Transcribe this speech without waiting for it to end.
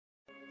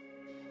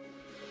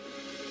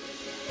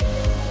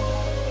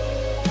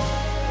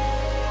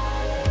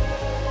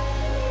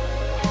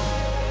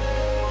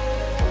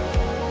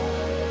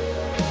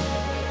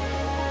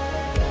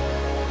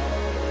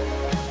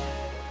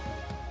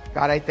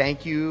God, I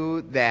thank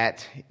you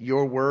that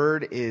your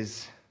word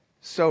is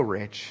so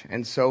rich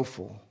and so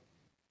full.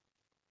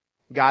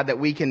 God, that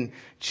we can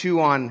chew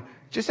on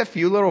just a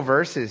few little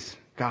verses,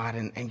 God,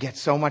 and get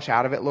so much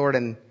out of it, Lord.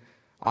 And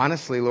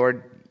honestly,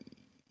 Lord,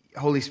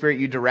 Holy Spirit,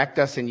 you direct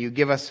us and you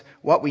give us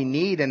what we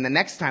need. And the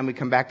next time we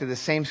come back to the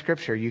same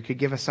scripture, you could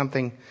give us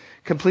something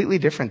completely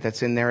different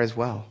that's in there as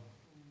well.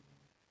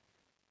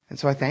 And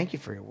so I thank you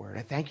for your word.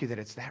 I thank you that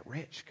it's that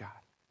rich, God.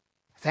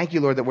 Thank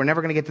you, Lord, that we're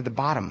never going to get to the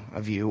bottom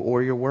of you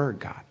or your word,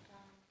 God.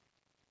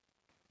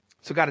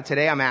 So, God,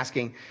 today I'm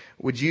asking,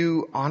 would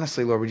you,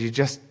 honestly, Lord, would you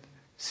just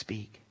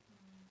speak?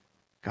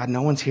 God,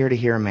 no one's here to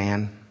hear a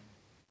man.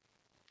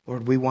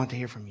 Lord, we want to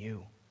hear from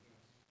you.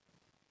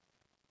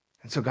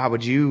 And so, God,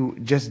 would you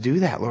just do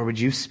that, Lord? Would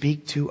you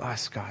speak to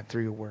us, God,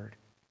 through your word?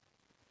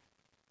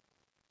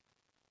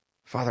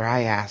 Father,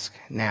 I ask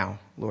now,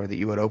 Lord, that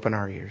you would open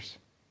our ears,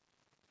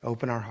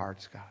 open our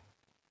hearts, God.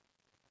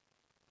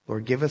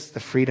 Lord, give us the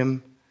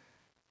freedom,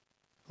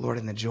 Lord,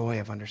 and the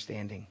joy of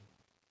understanding,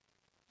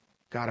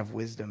 God, of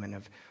wisdom and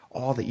of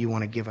all that you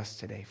want to give us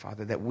today,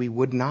 Father, that we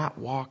would not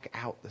walk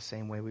out the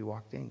same way we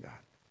walked in, God.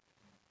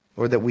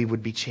 Lord, that we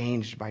would be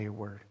changed by your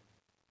word.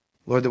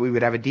 Lord, that we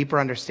would have a deeper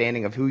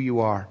understanding of who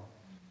you are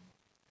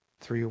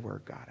through your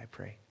word, God, I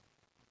pray.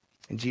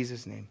 In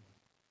Jesus' name,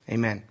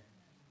 amen.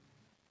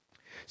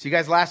 So you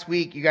guys, last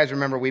week, you guys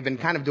remember, we've been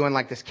kind of doing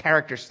like this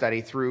character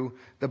study through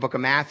the book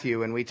of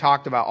Matthew, and we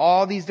talked about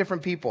all these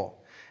different people.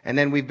 And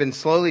then we've been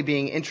slowly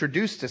being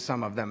introduced to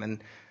some of them.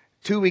 And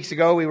 2 weeks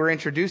ago, we were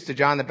introduced to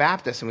John the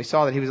Baptist, and we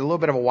saw that he was a little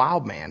bit of a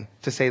wild man,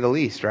 to say the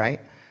least, right?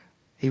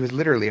 He was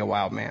literally a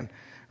wild man,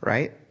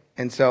 right?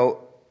 And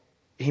so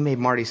he made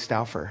Marty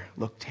Stauffer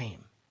look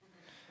tame.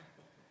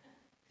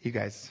 You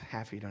guys,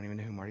 half of you don't even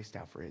know who Marty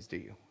Stauffer is, do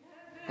you?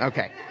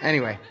 Okay.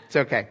 Anyway, it's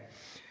okay.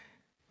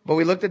 But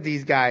we looked at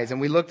these guys,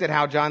 and we looked at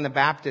how John the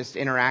Baptist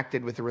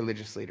interacted with the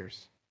religious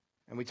leaders.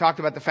 And we talked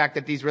about the fact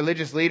that these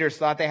religious leaders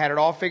thought they had it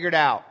all figured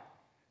out.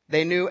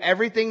 They knew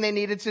everything they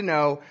needed to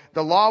know.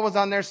 The law was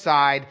on their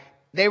side.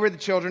 They were the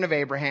children of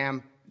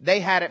Abraham. They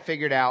had it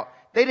figured out.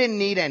 They didn't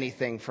need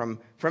anything from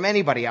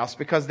anybody else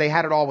because they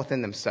had it all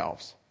within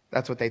themselves.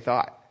 That's what they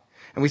thought.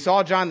 And we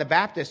saw John the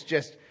Baptist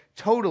just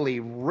totally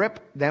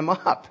rip them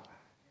up.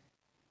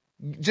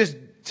 Just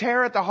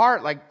tear at the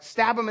heart, like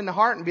stab them in the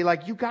heart and be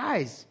like, you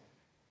guys,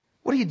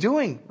 what are you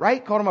doing?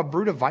 Right? Called them a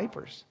brood of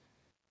vipers.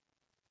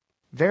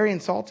 Very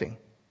insulting.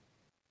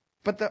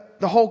 But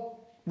the whole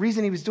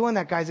reason he was doing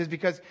that, guys, is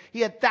because he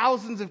had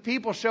thousands of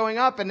people showing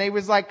up, and they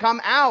was like,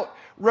 come out,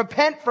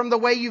 repent from the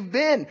way you've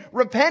been,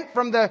 repent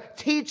from the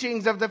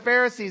teachings of the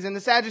Pharisees and the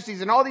Sadducees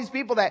and all these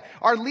people that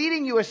are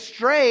leading you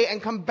astray,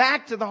 and come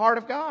back to the heart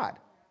of God.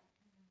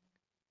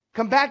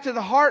 Come back to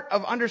the heart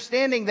of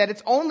understanding that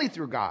it's only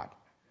through God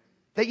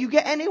that you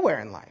get anywhere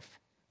in life,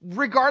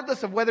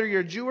 regardless of whether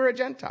you're a Jew or a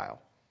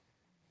Gentile.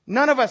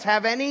 None of us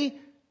have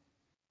any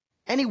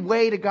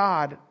way to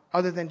God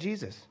other than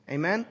Jesus.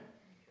 Amen?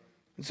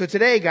 And so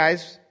today,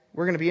 guys,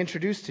 we're going to be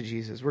introduced to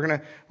Jesus. We're going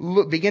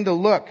to begin to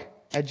look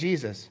at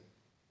Jesus.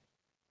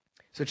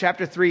 So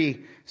chapter 3,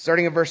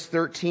 starting in verse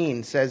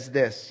 13, says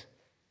this.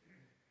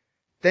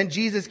 Then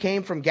Jesus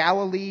came from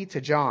Galilee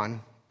to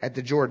John at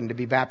the Jordan to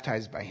be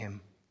baptized by him.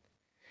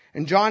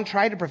 And John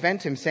tried to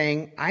prevent him,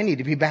 saying, I need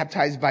to be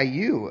baptized by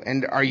you,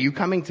 and are you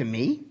coming to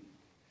me?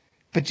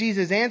 But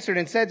Jesus answered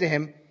and said to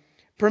him,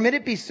 Permit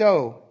it be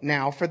so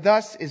now, for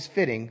thus is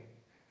fitting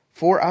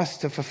for us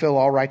to fulfill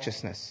all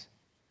righteousness.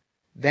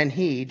 Then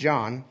he,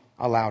 John,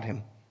 allowed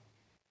him.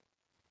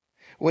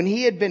 When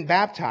he had been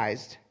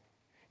baptized,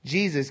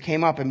 Jesus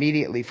came up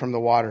immediately from the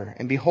water,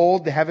 and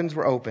behold, the heavens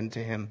were opened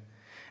to him,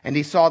 and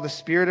he saw the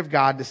Spirit of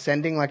God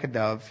descending like a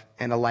dove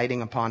and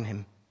alighting upon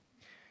him.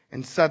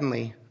 And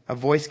suddenly a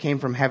voice came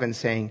from heaven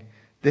saying,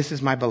 This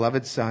is my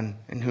beloved Son,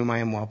 in whom I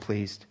am well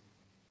pleased.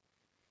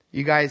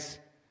 You guys,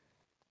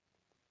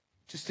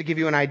 just to give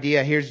you an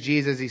idea, here's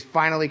Jesus. He's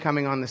finally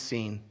coming on the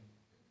scene.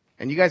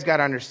 And you guys got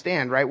to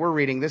understand, right? We're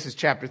reading, this is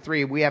chapter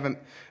 3. We haven't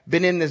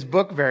been in this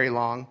book very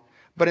long.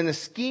 But in the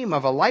scheme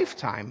of a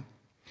lifetime,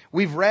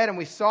 we've read and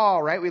we saw,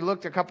 right? We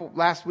looked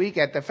last week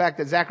at the fact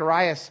that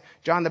Zacharias,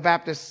 John the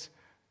Baptist's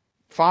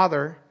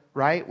father,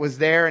 right, was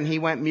there, and he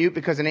went mute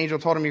because an angel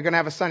told him, you're going to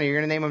have a son, and you're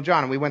going to name him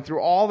John. And we went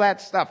through all that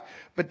stuff.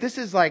 But this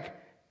is like,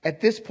 at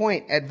this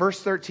point, at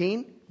verse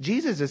 13,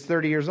 Jesus is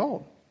 30 years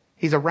old.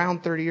 He's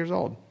around 30 years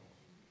old.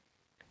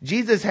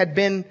 Jesus had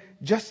been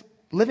just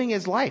living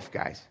his life,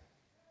 guys.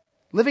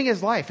 Living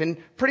his life in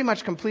pretty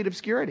much complete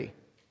obscurity.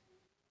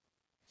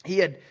 He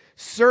had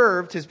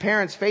served his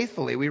parents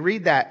faithfully. We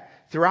read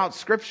that throughout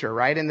Scripture,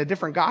 right? In the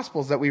different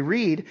Gospels that we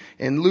read,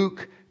 in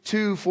Luke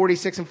 2,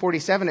 46 and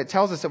 47, it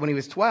tells us that when he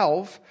was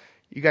 12,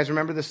 you guys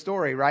remember the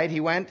story, right? He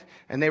went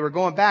and they were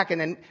going back, and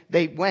then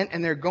they went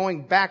and they're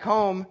going back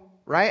home,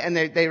 right? And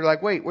they were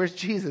like, wait, where's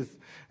Jesus?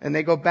 And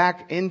they go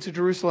back into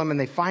Jerusalem and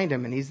they find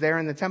him, and he's there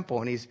in the temple,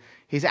 and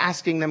he's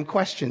asking them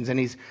questions, and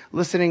he's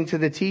listening to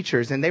the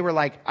teachers, and they were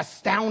like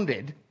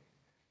astounded,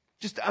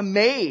 just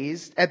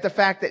amazed at the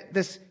fact that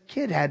this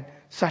kid had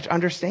such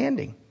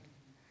understanding.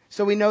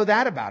 So we know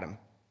that about him.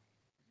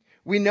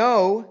 We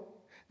know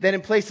that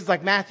in places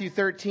like Matthew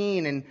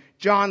 13 and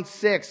John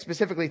 6,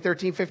 specifically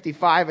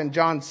 13:55 and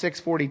John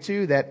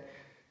 6:42, that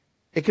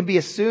it can be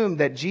assumed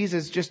that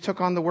Jesus just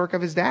took on the work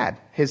of his dad,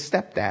 his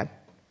stepdad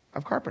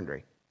of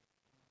carpentry.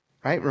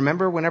 Right?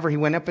 Remember whenever he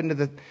went up into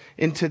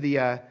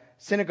the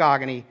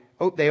synagogue and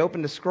they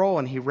opened a scroll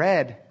and he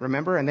read,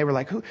 remember? And they were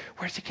like,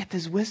 where's he get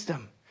this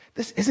wisdom?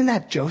 Isn't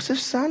that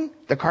Joseph's son,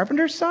 the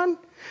carpenter's son?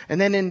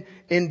 And then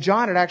in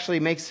John, it actually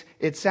makes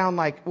it sound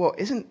like, well,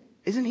 isn't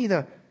he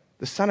the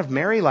son of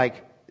Mary?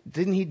 Like,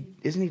 isn't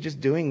he just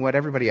doing what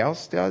everybody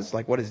else does?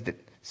 Like what his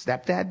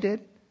stepdad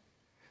did?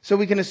 So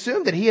we can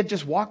assume that he had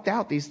just walked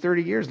out these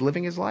 30 years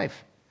living his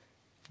life,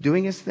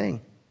 doing his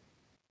thing,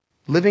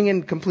 living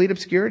in complete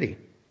obscurity.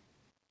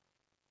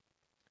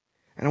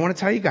 And I want to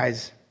tell you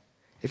guys,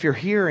 if you're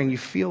here and you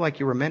feel like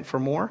you were meant for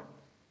more,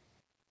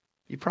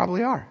 you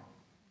probably are.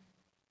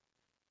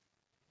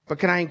 But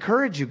can I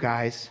encourage you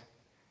guys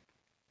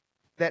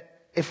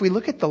that if we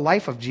look at the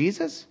life of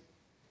Jesus,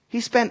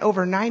 he spent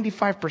over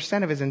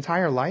 95% of his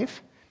entire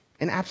life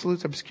in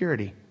absolute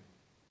obscurity.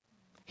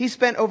 He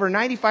spent over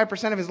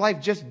 95% of his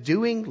life just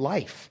doing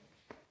life.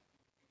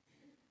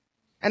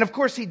 And of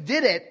course, he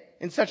did it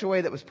in such a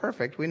way that was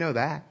perfect. We know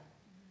that.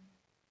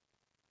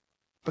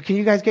 But can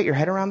you guys get your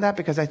head around that?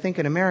 Because I think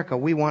in America,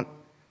 we want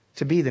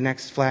to be the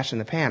next flash in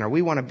the pan, or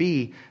we want to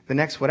be the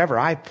next whatever.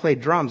 I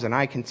played drums, and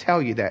I can tell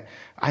you that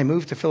I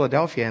moved to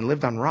Philadelphia and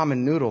lived on ramen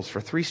noodles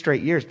for 3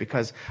 straight years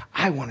because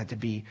I wanted to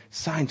be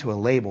signed to a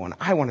label, and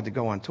I wanted to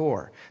go on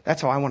tour.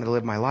 That's how I wanted to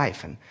live my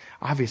life, and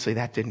obviously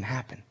that didn't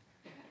happen.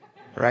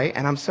 Right?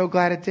 And I'm so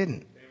glad it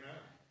didn't. Amen.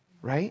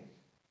 Right?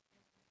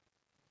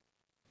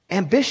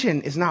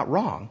 Ambition is not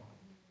wrong.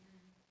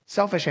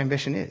 Selfish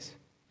ambition is.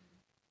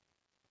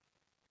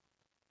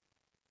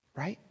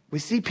 Right? We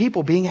see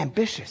people being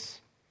ambitious.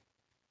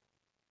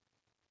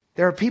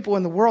 There are people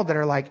in the world that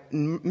are like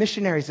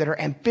missionaries that are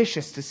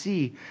ambitious to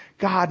see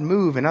God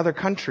move in other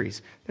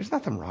countries. There's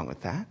nothing wrong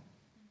with that.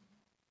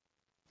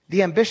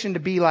 The ambition to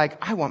be like,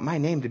 I want my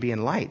name to be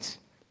in lights.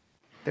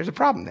 There's a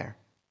problem there.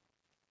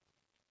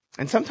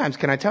 And sometimes,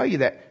 can I tell you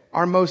that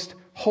our most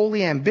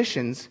holy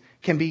ambitions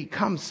can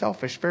become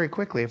selfish very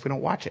quickly if we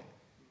don't watch it.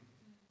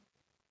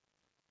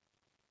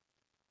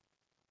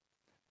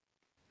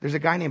 There's a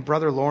guy named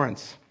Brother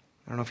Lawrence.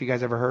 I don't know if you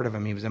guys ever heard of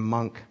him. He was a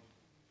monk.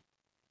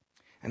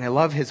 And I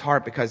love his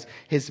heart because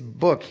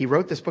he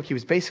wrote this book. He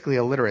was basically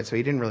illiterate, so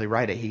he didn't really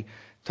write it. He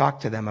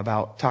talked to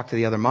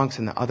the other monks,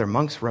 and the other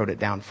monks wrote it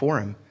down for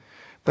him.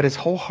 But his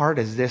whole heart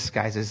is this,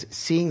 guys, is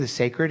seeing the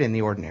sacred in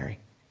the ordinary.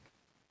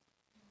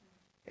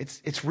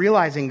 It's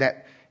realizing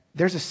that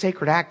there's a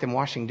sacred act in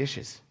washing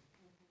dishes.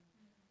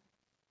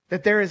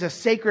 That there is a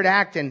sacred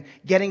act in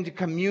getting to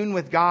commune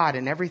with God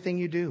in everything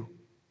you do.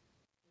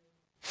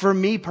 For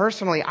me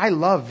personally, I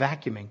love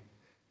vacuuming.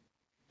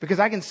 Because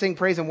I can sing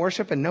praise and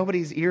worship and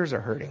nobody's ears are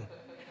hurting.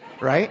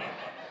 Right?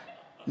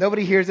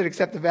 Nobody hears it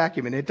except the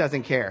vacuum and it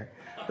doesn't care.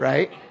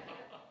 Right?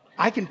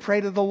 I can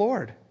pray to the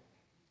Lord.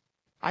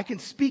 I can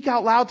speak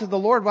out loud to the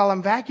Lord while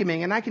I'm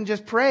vacuuming, and I can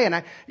just pray.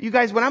 And you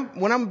guys, when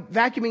I'm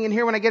vacuuming in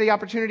here, when I get the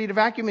opportunity to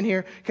vacuum in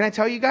here, can I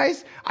tell you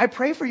guys? I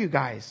pray for you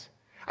guys.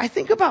 I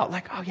think about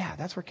like, oh yeah,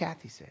 that's where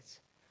Kathy sits.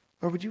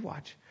 Lord, would you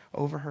watch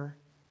over her?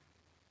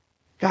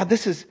 God,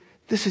 this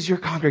is your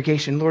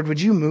congregation. Lord, would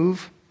you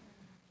move?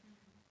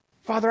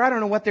 Father, I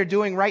don't know what they're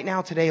doing right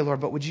now today, Lord,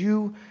 but would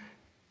you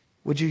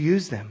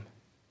use them?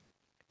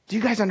 Do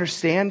you guys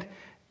understand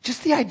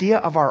just the idea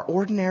of our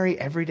ordinary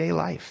everyday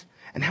life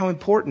and how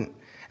important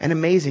and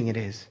amazing it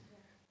is?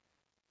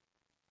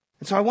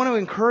 And so I want to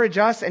encourage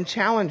us and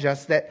challenge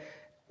us that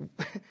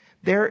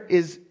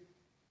there's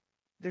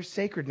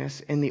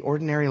sacredness in the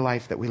ordinary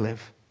life that we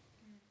live.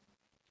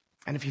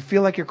 And if you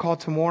feel like you're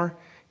called to more,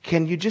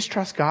 can you just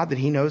trust God that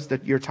He knows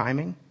that your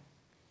timing?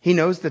 He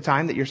knows the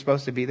time that you're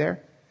supposed to be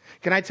there.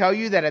 Can I tell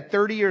you that at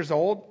 30 years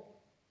old,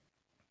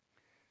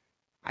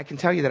 I can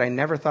tell you that I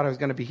never thought I was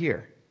going to be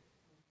here.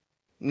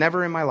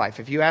 Never in my life.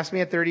 If you asked me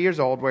at 30 years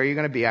old, where are you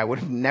going to be? I would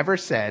have never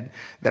said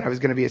that I was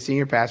going to be a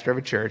senior pastor of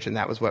a church and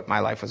that was what my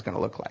life was going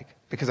to look like.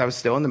 Because I was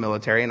still in the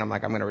military and I'm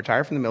like, I'm going to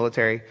retire from the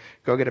military,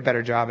 go get a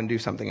better job and do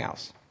something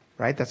else.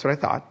 Right? That's what I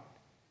thought.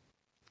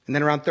 And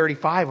then around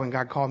 35, when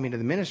God called me to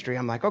the ministry,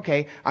 I'm like,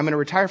 okay, I'm going to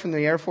retire from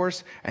the Air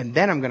Force and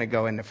then I'm going to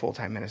go into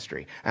full-time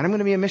ministry. And I'm going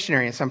to be a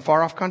missionary in some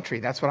far-off country.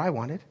 That's what I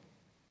wanted.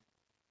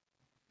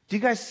 Do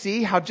you guys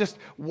see how just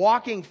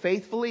walking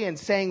faithfully and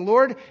saying,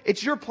 Lord,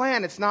 it's your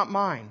plan, it's not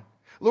mine.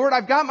 Lord,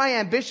 I've got my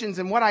ambitions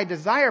and what I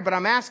desire, but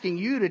I'm asking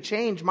you to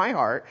change my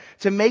heart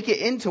to make it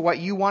into what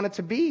you want it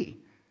to be.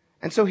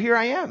 And so here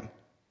I am.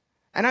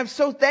 And I'm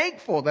so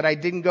thankful that I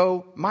didn't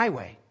go my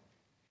way.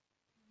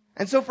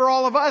 And so for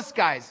all of us,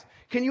 guys,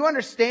 can you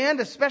understand,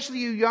 especially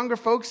you younger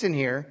folks in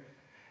here,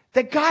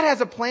 that God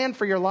has a plan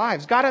for your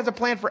lives. God has a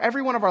plan for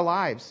every one of our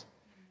lives.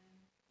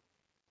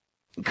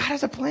 God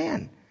has a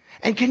plan.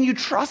 And can you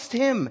trust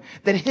Him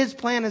that His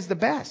plan is the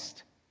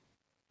best?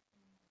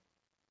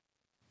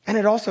 And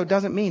it also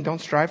doesn't mean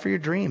don't strive for your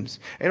dreams.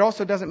 It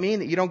also doesn't mean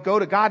that you don't go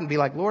to God and be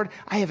like, Lord,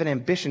 I have an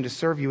ambition to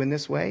serve you in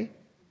this way.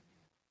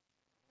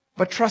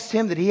 But trust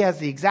him that he has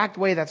the exact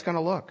way that's going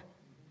to look.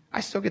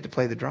 I still get to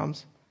play the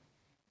drums.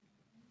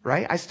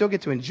 Right? I still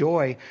get to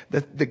enjoy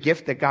the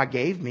gift that God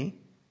gave me.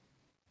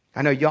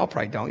 I know y'all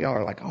probably don't. Y'all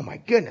are like, oh my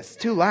goodness,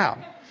 too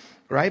loud.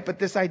 Right? But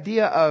this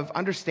idea of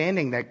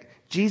understanding that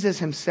Jesus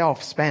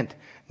himself spent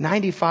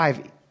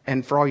 95,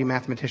 and for all you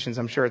mathematicians,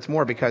 I'm sure it's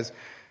more, because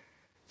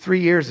 3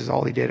 years is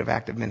all he did of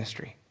active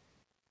ministry.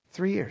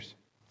 3 years.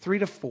 3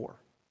 to 4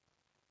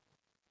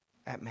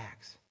 at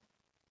max.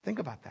 Think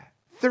about that.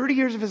 30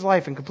 years of his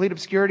life in complete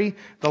obscurity,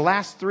 the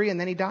last 3, and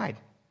then he died.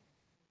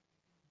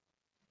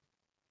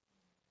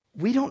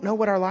 We don't know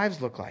what our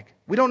lives look like.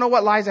 We don't know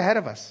what lies ahead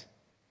of us.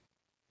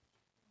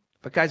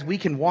 But guys, we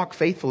can walk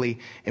faithfully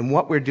in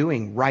what we're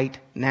doing right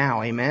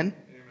now. Amen?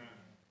 Amen.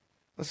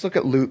 Let's look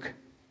at Luke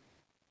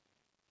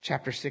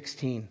chapter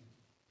 16,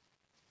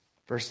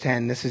 verse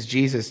 10. This is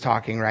Jesus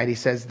talking, right? He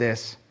says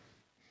this: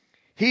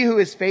 "He who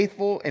is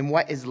faithful in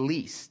what is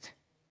least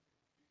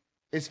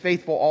is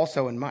faithful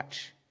also in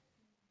much.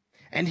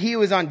 And he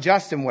who is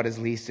unjust in what is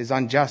least is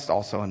unjust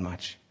also in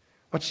much."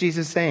 What's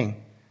Jesus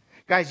saying?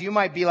 Guys, you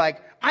might be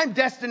like, I'm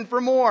destined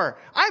for more.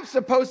 I'm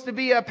supposed to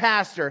be a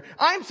pastor.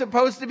 I'm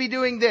supposed to be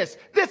doing this.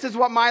 This is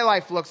what my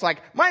life looks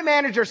like. My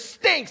manager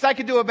stinks. I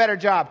could do a better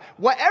job.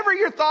 Whatever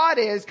your thought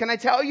is, can I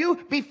tell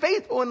you, be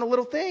faithful in the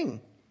little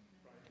thing.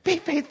 Be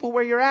faithful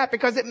where you're at,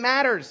 because it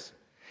matters.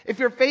 If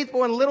you're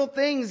faithful in little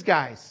things,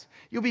 guys,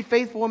 you'll be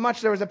faithful in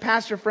much. There was a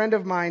pastor friend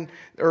of mine,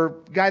 or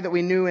guy that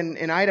we knew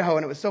in Idaho,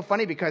 and it was so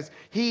funny because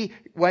he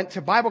went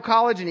to Bible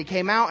college and he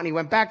came out and he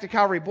went back to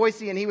Calvary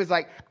Boise and he was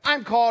like,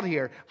 I'm called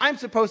here. I'm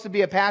supposed to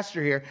be a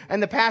pastor here.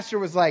 And the pastor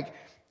was like,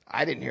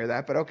 I didn't hear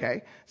that, but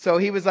okay. So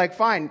he was like,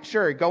 fine,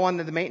 sure, go on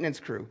to the maintenance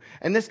crew.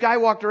 And this guy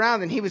walked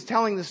around and he was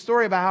telling the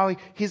story about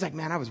how he's like,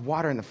 man, I was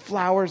watering the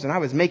flowers and I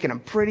was making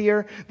them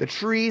prettier, the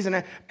trees,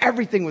 and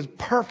everything was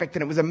perfect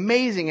and it was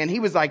amazing. And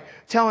he was like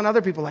telling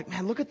other people, like,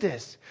 man, look at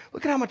this.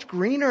 Look at how much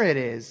greener it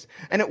is.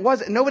 And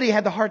nobody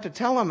had the heart to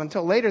tell him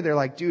until later. They're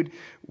like, dude,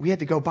 we had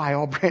to go buy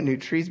all brand new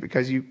trees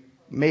because you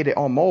made it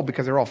all mold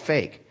because they're all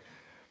fake.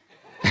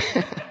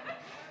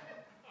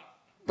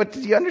 But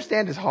do you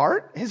understand his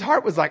heart? His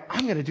heart was like,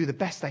 I'm going to do the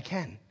best I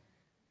can.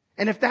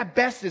 And if that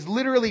best is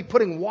literally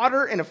putting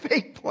water in a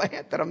fake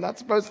plant that I'm not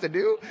supposed to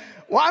do,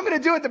 well, I'm going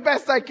to do it the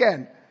best I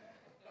can.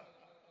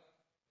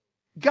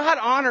 God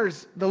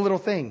honors the little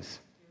things.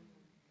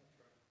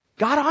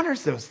 God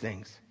honors those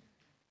things.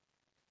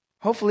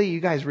 Hopefully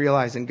you guys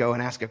realize and go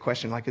and ask a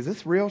question like, is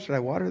this real? Should I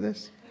water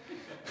this?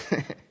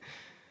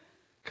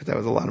 Because that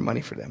was a lot of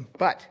money for them.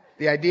 But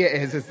the idea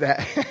is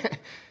that...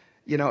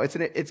 You know,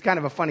 it's kind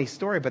of a funny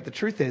story, but the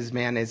truth is,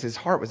 man, is his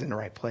heart was in the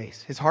right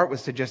place. His heart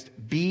was to just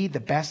be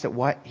the best at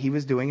what he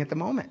was doing at the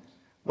moment.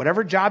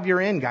 Whatever job you're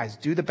in, guys,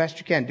 do the best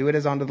you can. Do it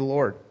as unto the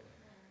Lord. It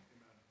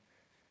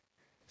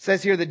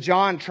says here that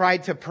John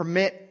tried to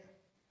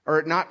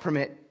not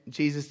permit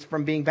Jesus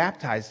from being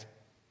baptized.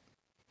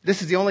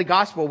 This is the only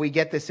gospel we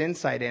get this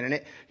insight in.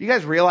 And you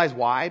guys realize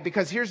why?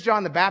 Because here's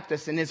John the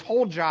Baptist, and his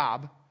whole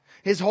job,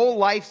 his whole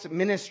life's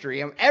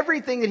ministry, and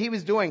everything that he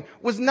was doing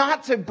was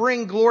not to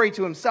bring glory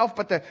to himself,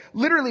 but to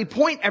literally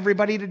point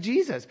everybody to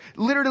Jesus.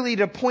 Literally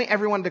to point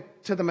everyone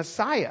to the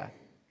Messiah.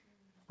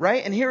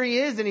 Right? And here he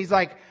is, and he's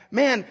like,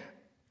 man,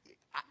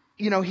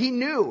 you know, he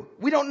knew.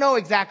 We don't know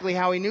exactly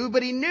how he knew,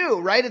 but he knew,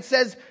 right? It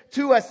says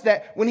to us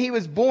that when he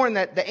was born,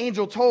 that the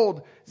angel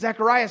told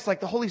Zacharias,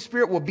 like, the Holy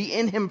Spirit will be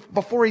in him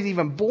before he's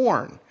even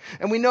born.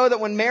 And we know that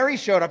when Mary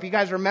showed up, you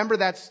guys remember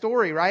that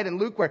story, right? In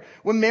Luke, where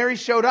when Mary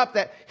showed up,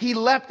 that he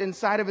leapt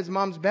inside of his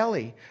mom's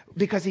belly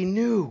because he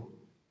knew.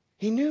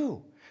 He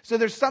knew. So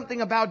there's something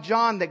about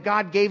John that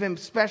God gave him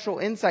special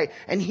insight,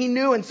 and he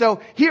knew. And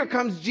so here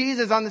comes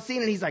Jesus on the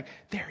scene, and he's like,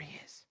 there he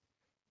is.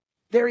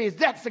 There he is.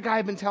 That's the guy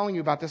I've been telling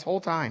you about this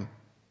whole time.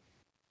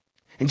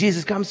 And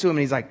Jesus comes to him and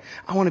he's like,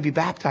 I want to be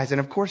baptized.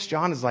 And of course,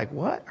 John is like,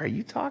 what are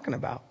you talking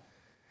about?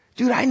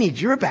 Dude, I need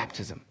your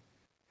baptism.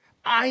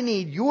 I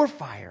need your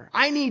fire.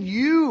 I need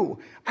you.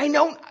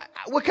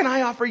 What can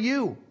I offer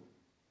you?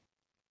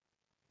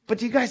 But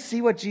do you guys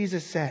see what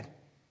Jesus said?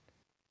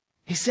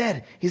 He's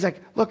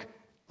like, look,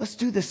 let's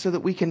do this so that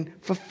we can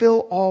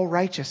fulfill all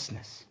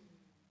righteousness.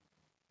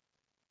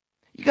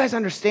 You guys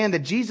understand that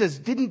Jesus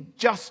didn't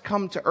just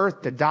come to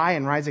earth to die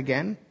and rise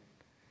again?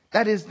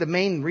 That is the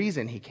main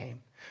reason he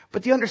came.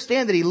 But do you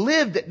understand that he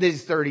lived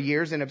these 30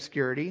 years in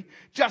obscurity,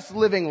 just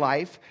living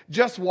life,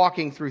 just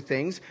walking through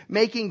things,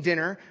 making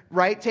dinner,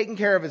 right? Taking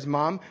care of his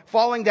mom,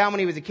 falling down when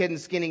he was a kid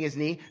and skinning his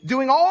knee,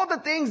 doing all the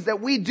things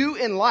that we do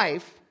in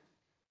life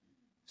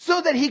so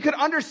that he could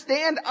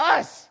understand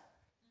us,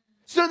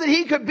 so that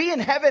he could be in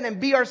heaven and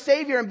be our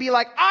Savior and be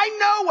like, I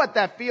know what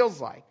that feels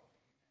like.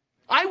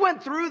 I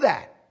went through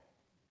that.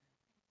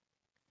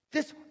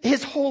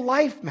 His whole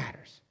life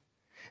matters.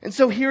 And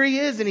so here he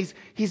is, and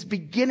he's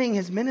beginning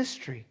his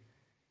ministry.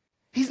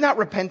 He's not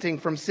repenting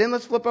from sin.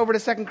 Let's flip over to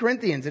 2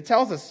 Corinthians. It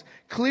tells us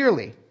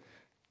clearly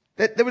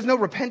that there was no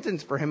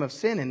repentance for him of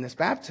sin in this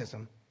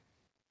baptism.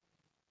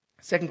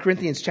 2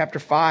 Corinthians chapter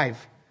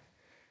 5,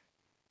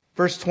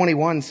 verse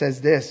 21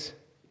 says this: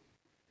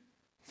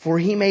 For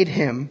he made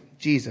him,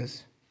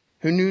 Jesus,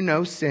 who knew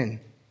no sin,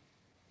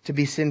 to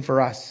be sin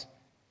for us,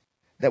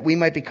 that we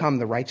might become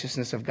the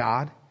righteousness of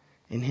God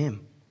in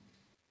him.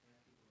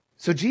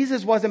 So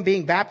Jesus wasn't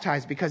being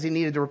baptized because he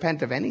needed to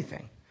repent of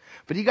anything.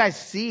 But you guys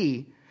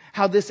see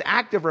how this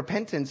act of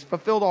repentance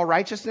fulfilled all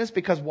righteousness.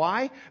 Because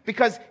why?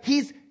 Because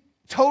he's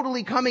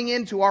totally coming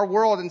into our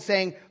world and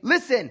saying,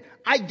 listen,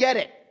 I get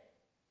it.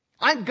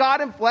 I'm God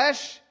in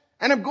flesh,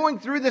 and I'm going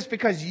through this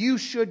because you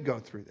should go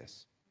through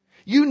this.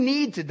 You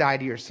need to die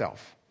to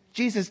yourself.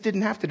 Jesus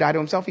didn't have to die to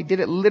himself. He did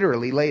it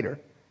literally later.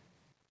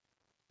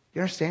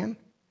 You understand?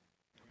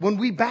 When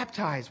we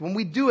baptize, when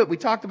we do it, we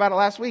talked about it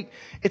last week,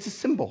 it's a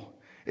symbol.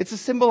 It's a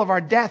symbol of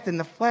our death in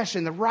the flesh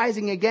and the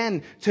rising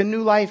again to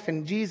new life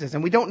in Jesus.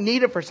 And we don't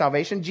need it for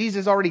salvation.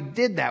 Jesus already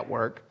did that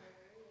work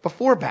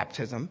before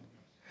baptism.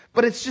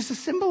 But it's just a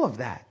symbol of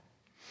that.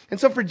 And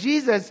so for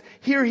Jesus,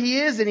 here he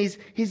is, and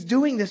he's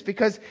doing this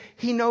because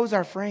he knows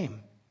our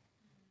frame.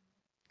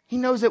 He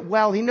knows it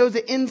well. He knows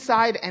it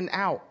inside and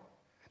out.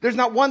 There's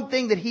not one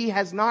thing that he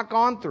has not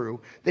gone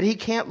through that he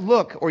can't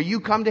look, or you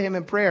come to him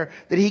in prayer,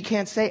 that he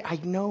can't say, I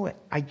know it.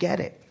 I get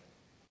it.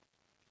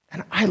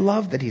 And I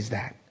love that he's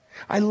that.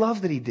 I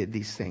love that he did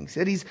these things,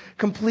 that he's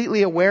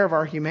completely aware of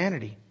our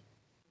humanity.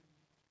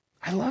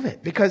 I love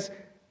it because,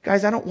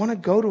 guys, I don't want to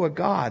go to a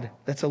God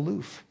that's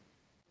aloof.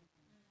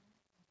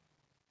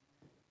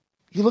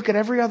 You look at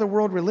every other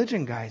world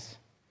religion, guys.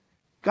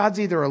 God's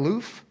either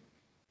aloof,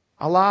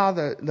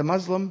 Allah, the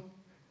Muslim,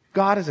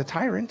 God is a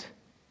tyrant,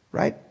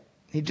 right?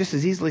 He'd just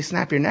as easily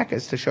snap your neck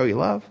as to show you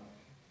love.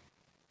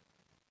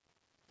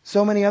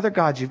 So many other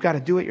gods, you've got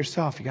to do it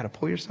yourself. You've got to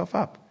pull yourself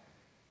up,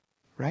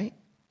 right?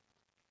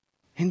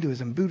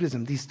 Hinduism,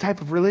 Buddhism, these type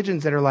of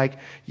religions that are like,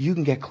 you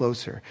can get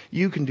closer.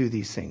 You can do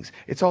these things.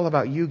 It's all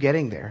about you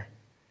getting there.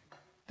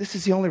 This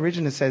is the only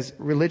religion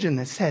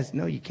that says,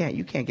 no, you can't.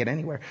 You can't get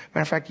anywhere.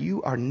 Matter of fact,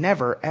 you are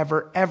never,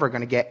 ever, ever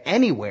going to get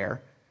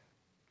anywhere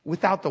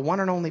without the one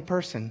and only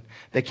person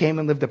that came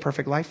and lived a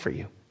perfect life for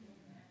you.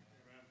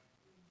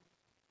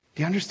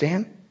 Do you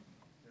understand?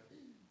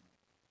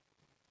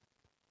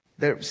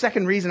 The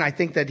second reason I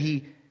think that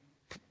he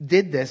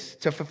did this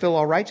to fulfill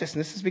all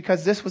righteousness is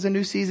because this was a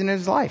new season in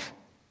his life.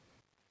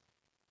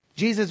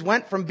 Jesus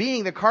went from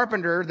being the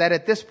carpenter that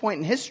at this point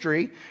in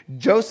history,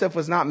 Joseph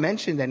was not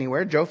mentioned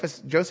anywhere.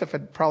 Joseph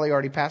had probably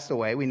already passed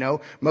away. We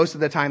know most of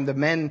the time the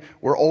men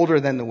were older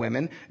than the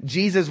women.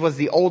 Jesus was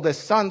the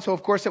oldest son, so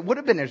of course it would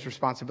have been his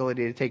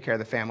responsibility to take care of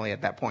the family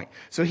at that point.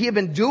 So he had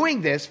been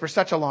doing this for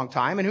such a long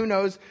time, and who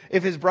knows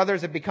if his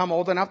brothers had become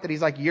old enough that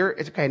he's like,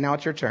 it's okay, now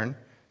it's your turn,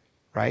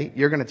 right?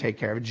 You're going to take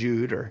care of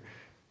Jude or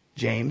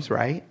James,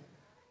 right?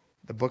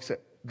 The books that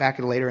back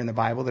later in the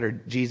Bible that are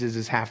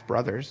Jesus' half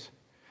brothers.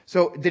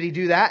 So did he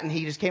do that and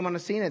he just came on the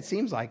scene? It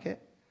seems like it.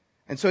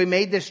 And so he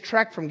made this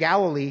trek from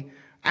Galilee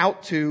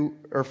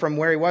from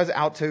where he was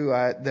out to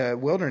the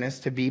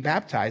wilderness to be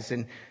baptized.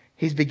 And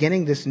he's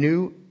beginning this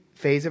new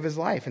phase of his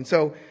life. And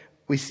so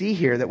we see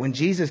here that when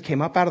Jesus came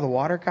up out of the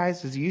water,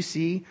 guys, as you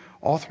see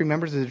all three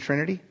members of the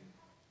Trinity,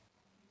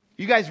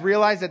 you guys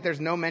realize that there's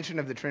no mention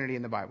of the Trinity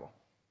in the Bible.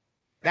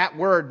 That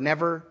word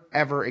never,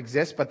 ever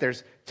exists, but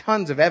there's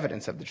tons of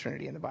evidence of the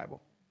Trinity in the Bible.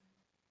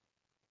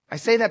 I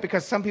say that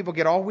because some people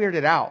get all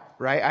weirded out,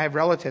 right? I have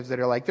relatives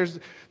that are like,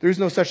 there's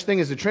no such thing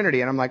as the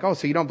Trinity. And I'm like, oh,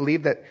 so you don't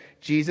believe that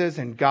Jesus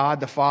and God,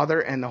 the Father,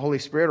 and the Holy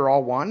Spirit are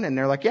all one? And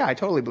they're like, yeah, I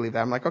totally believe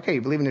that. I'm like, okay,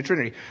 you believe in the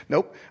Trinity?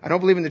 Nope, I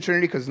don't believe in the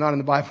Trinity because it's not in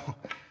the Bible.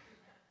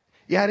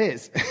 Yeah, it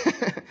is.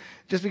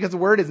 Just because the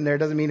word isn't there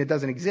doesn't mean it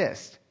doesn't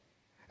exist.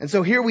 And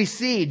so here we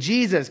see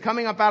Jesus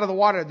coming up out of the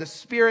water, the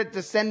Spirit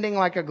descending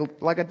like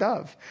a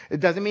dove.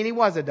 It doesn't mean he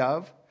was a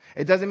dove.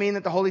 It doesn't mean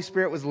that the Holy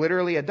Spirit was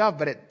literally a dove,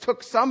 but it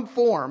took some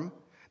form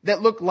that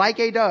looked like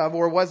a dove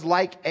or was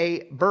like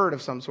a bird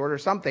of some sort or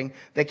something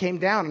that came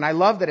down. And I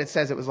love that it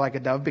says it was like a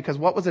dove, because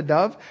what was a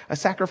dove? A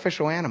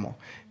sacrificial animal.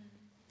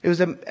 It was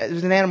an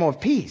animal of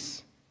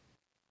peace.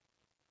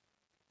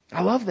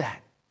 I love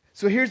that.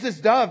 So here's this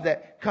dove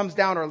that comes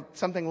down, or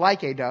something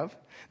like a dove,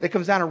 that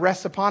comes down and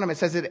rests upon him. It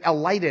says it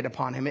alighted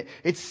upon him.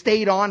 It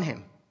stayed on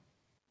him.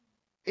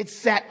 It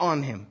sat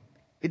on him.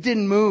 It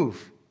didn't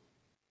move.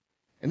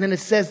 And then it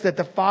says that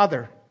the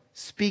Father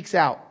speaks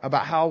out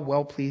about how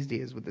well pleased he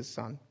is with his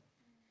Son.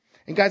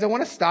 And guys, I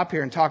want to stop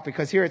here and talk,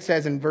 because here it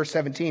says in verse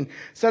 17,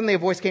 suddenly a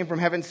voice came from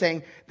heaven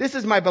saying, this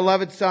is my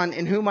beloved Son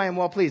in whom I am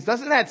well pleased.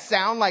 Doesn't that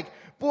sound like,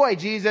 boy,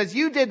 Jesus,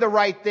 you did the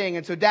right thing,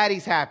 and so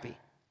Daddy's happy?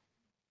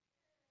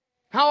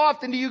 How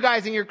often do you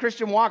guys in your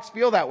Christian walks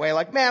feel that way?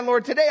 Like, man,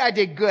 Lord, today I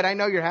did good. I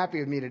know you're happy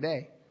with me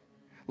today.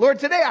 Lord,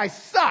 today I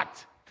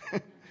sucked.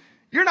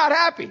 You're not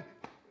happy.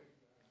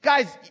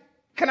 Guys,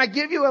 can I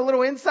give you a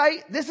little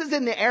insight? This is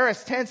in the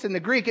aorist tense in the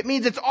Greek. It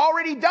means it's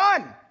already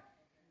done.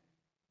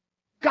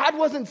 God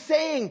wasn't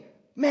saying,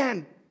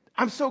 man,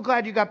 I'm so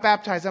glad you got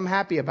baptized. I'm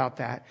happy about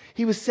that.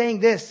 He was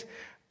saying this,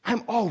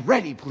 I'm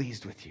already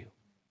pleased with you.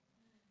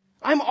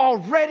 I'm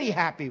already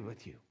happy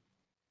with you.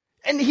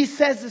 And he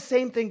says the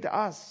same thing to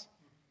us.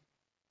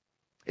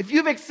 If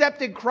you've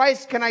accepted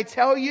Christ, can I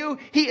tell you,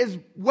 he is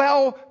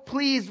well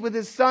pleased with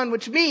his Son,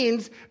 which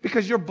means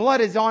because his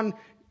blood is on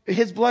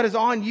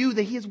you,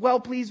 that he is well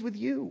pleased with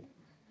you.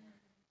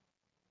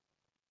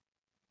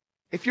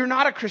 If you're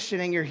not a Christian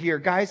and you're here,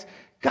 guys,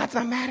 God's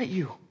not mad at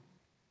you.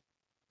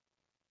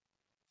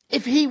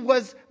 If he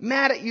was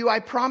mad at you, I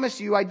promise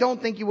you, I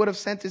don't think he would have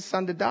sent his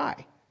son to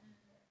die.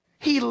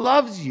 He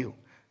loves you.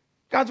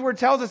 God's word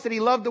tells us that he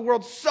loved the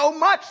world so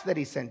much that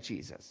he sent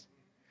Jesus.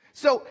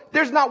 So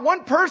there's not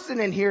one person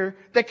in here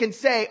that can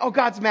say, oh,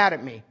 God's mad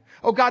at me.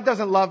 Oh, God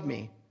doesn't love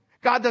me.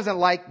 God doesn't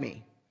like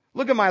me.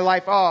 Look at my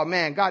life. Oh,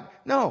 man, God.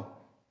 No,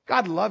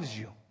 God loves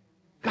you.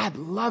 God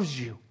loves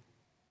you.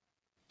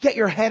 Get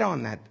your head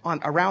around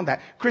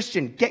that.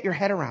 Christian, get your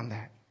head around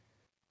that.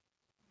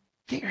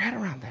 Get your head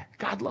around that.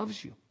 God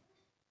loves you,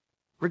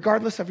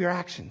 regardless of your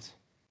actions.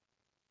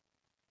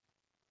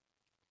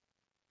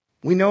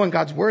 We know in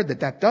God's word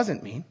that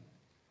doesn't mean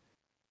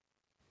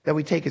that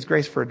we take his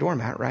grace for a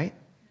doormat, right?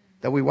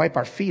 That we wipe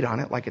our feet on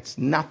it like it's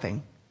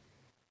nothing.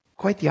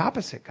 Quite the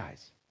opposite,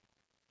 guys.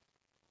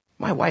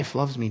 My wife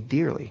loves me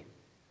dearly,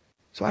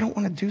 so I don't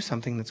want to do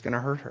something that's going to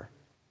hurt her.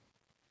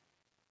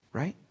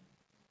 Right?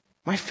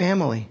 My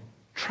family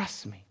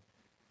trusts me,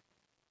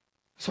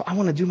 so I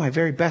want to do my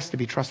very best to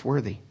be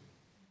trustworthy.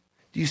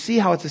 Do you see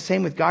how it's the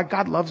same with God?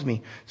 God loves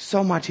me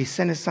so much, he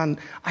sent his son.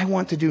 I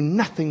want to do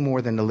nothing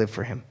more than to live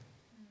for him.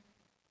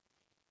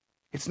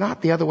 It's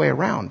not the other way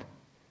around.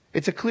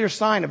 It's a clear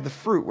sign of the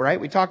fruit, right?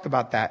 We talked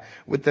about that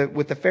with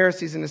the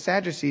Pharisees and the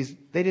Sadducees.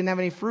 They didn't have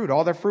any fruit.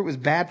 All their fruit was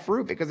bad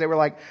fruit because they were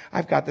like,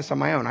 I've got this on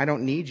my own. I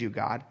don't need you,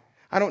 God.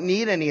 I don't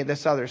need any of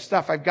this other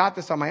stuff. I've got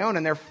this on my own.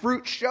 And their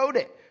fruit showed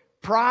it.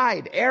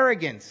 Pride,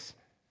 arrogance.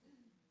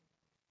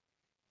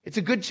 It's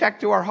a good check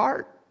to our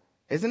heart,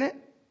 isn't it?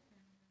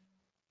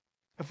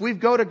 If we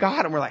go to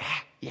God and we're like,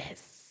 yes,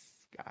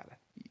 God,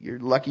 you're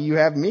lucky you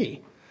have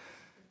me.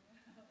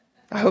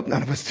 I hope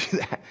none of us do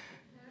that,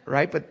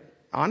 right? But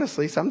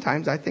honestly,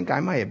 sometimes I think I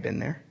might have been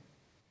there.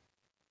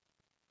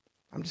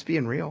 I'm just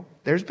being real.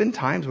 There's been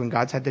times when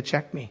God's had to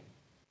check me,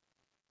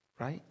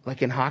 right?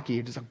 Like in hockey,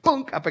 you're just like,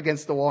 bunk up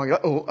against the wall. And you're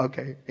like, oh,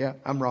 okay, yeah,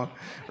 I'm wrong,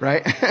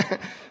 right?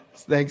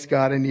 Thanks,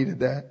 God, I needed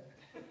that.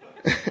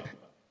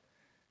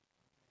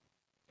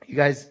 You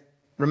guys,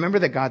 remember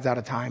that God's out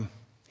of time.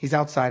 He's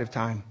outside of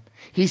time.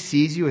 He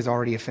sees you as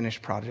already a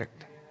finished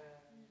project.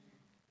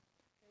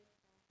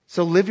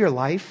 So live your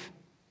life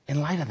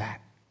in light of that.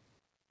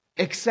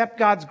 Accept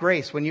God's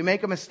grace. When you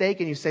make a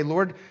mistake and you say,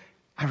 Lord,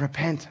 I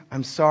repent.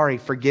 I'm sorry.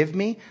 Forgive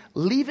me.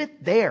 Leave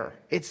it there.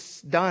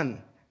 It's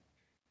done.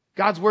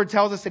 God's word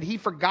tells us that he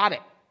forgot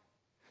it.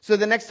 So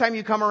the next time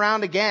you come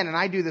around again, and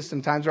I do this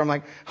sometimes where I'm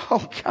like,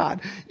 oh God,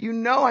 you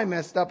know I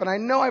messed up and I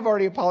know I've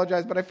already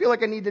apologized, but I feel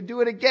like I need to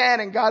do it again.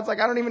 And God's like,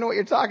 I don't even know what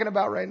you're talking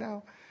about right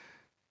now.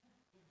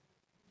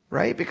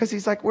 Right? Because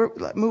he's like,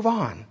 move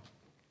on.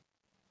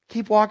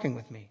 Keep walking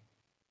with me.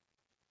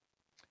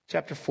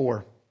 Chapter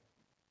 4.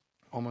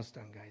 Almost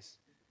done, guys.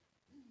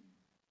 It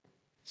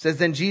says,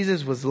 then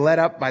Jesus was led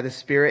up by the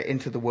Spirit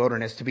into the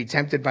wilderness to be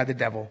tempted by the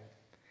devil.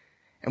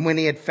 And when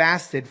he had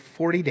fasted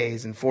 40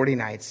 days and 40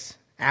 nights,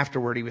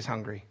 afterward he was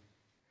hungry.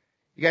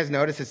 You guys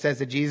notice it says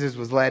that Jesus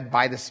was led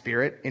by the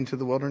Spirit into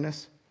the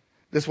wilderness?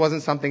 This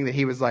wasn't something that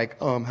he was like,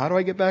 how do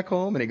I get back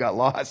home? And he got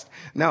lost.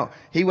 No,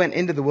 he went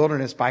into the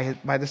wilderness by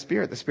the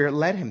Spirit. The Spirit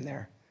led him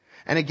there.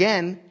 And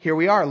again, here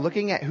we are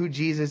looking at who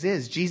Jesus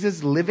is.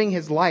 Jesus living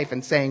his life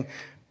and saying,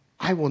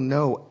 I will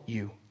know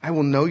you. I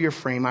will know your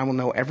frame. I will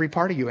know every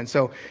part of you. And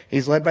so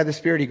he's led by the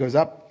Spirit. He goes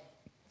up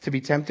to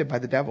be tempted by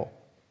the devil.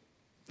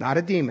 Not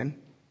a demon,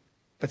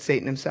 but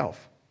Satan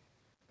himself.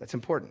 That's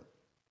important.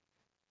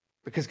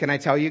 Because can I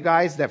tell you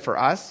guys that for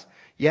us,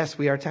 yes,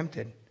 we are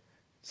tempted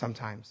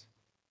sometimes.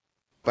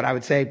 But I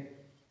would say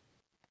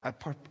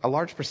a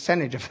large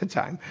percentage of the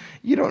time,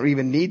 you don't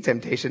even need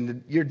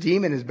temptation. Your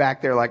demon is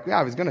back there like, yeah,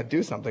 I was going to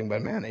do something,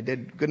 but man, they did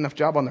a good enough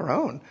job on their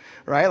own,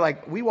 right?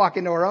 Like we walk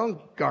into our own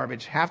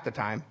garbage half the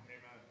time,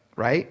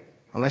 right?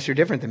 Unless you're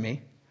different than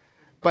me.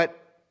 But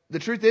the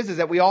truth is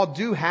that we all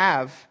do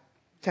have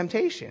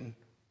temptation.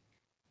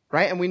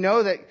 Right? And we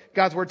know that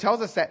God's word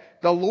tells us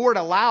that the Lord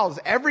allows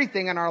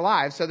everything in our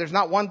lives. So there's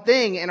not one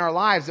thing in our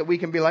lives that we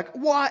can be like,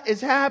 what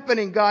is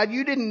happening, God?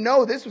 You didn't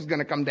know this was going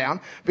to come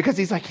down. Because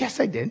he's like, yes,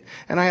 I did.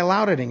 And I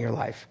allowed it in your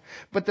life.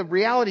 But the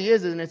reality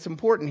is, and it's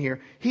important here,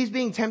 he's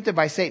being tempted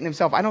by Satan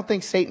himself. I don't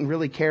think Satan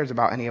really cares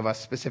about any of us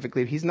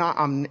specifically. He's not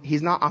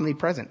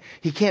omnipresent.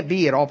 He can't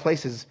be at all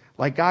places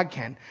like God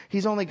can.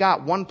 He's only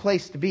got one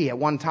place to be at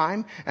one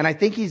time. And I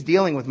think he's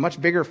dealing with much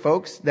bigger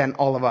folks than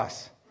all of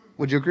us.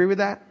 Would you agree with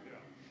that?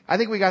 I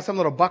think we got some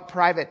little buck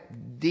private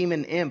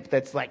demon imp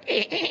that's like,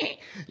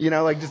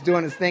 like just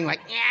doing his thing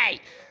like,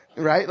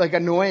 right? Like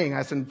annoying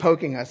us and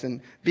poking us and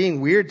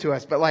being weird to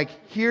us. But like,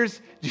 here's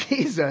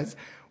Jesus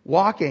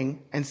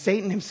walking and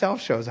Satan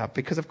himself shows up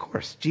because of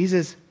course,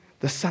 Jesus,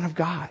 the Son of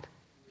God.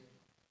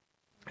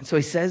 And so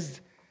he says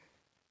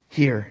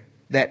here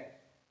that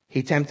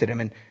he tempted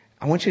him. And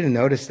I want you to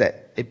notice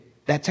that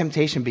that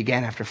temptation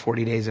began after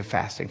 40 days of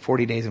fasting,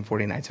 40 days and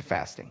 40 nights of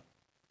fasting.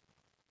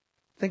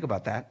 Think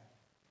about that.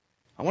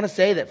 I want to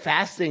say that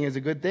fasting is a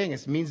good thing.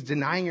 It means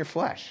denying your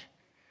flesh.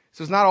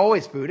 So it's not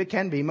always food. It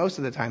can be. Most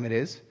of the time it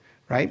is,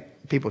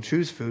 right? People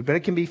choose food, but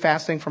it can be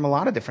fasting from a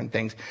lot of different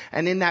things.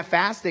 And in that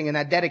fasting and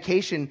that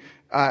dedication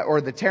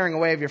or the tearing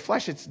away of your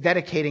flesh, it's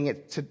dedicating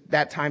it to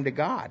that time to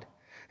God.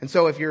 And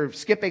so if you're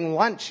skipping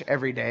lunch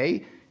every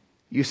day,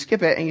 you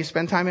skip it and you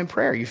spend time in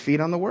prayer. You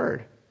feed on the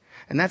word.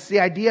 And that's the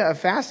idea of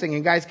fasting.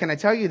 And guys, can I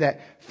tell you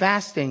that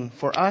fasting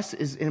for us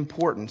is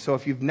important. So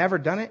if you've never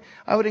done it,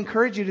 I would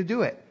encourage you to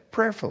do it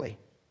prayerfully,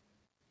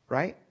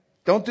 right?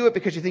 Don't do it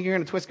because you think you're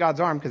going to twist God's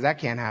arm, because that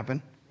can't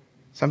happen.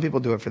 Some people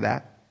do it for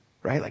that,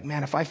 right? Like,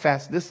 man, if I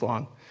fast this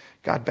long,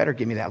 God better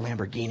give me that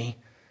Lamborghini,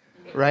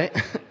 right?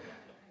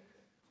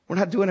 We're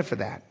not doing it for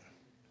that.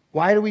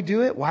 Why do we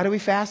do it? Why do we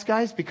fast,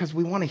 guys? Because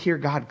we want to hear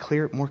God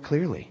more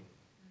clearly.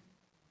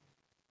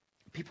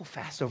 People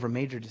fast over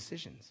major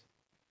decisions.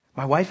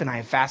 My wife and I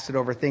have fasted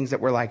over things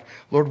that we're like,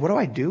 Lord, what do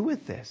I do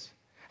with this?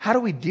 How do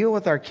we deal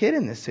with our kid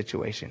in this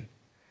situation?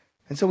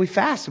 And so we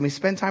fast and we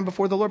spend time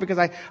before the Lord because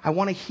I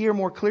want to hear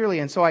more clearly.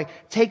 And so I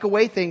take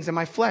away things in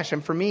my flesh.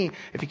 And for me,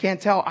 if you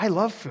can't tell, I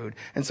love food.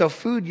 And so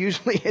food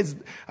usually is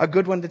a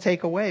good one to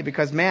take away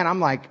because, man, I'm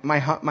like,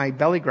 my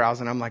belly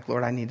growls and I'm like,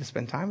 Lord, I need to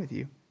spend time with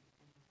you.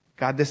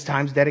 God, this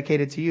time's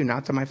dedicated to you,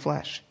 not to my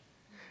flesh.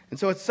 And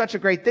so it's such a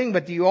great thing.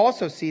 But do you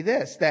also see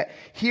this, that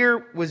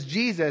here was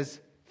Jesus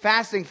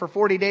fasting for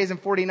 40 days and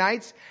 40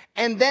 nights,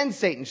 and then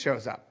Satan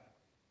shows up.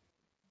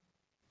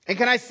 And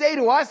can I say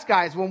to us,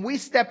 guys, when we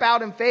step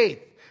out in faith,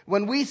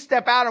 when we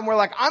step out and we're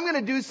like, I'm going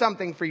to do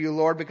something for you,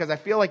 Lord, because I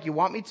feel like you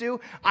want me to,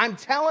 I'm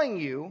telling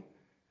you,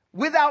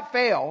 without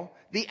fail,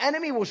 the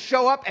enemy will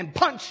show up and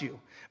punch you,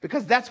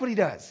 because that's what he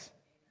does.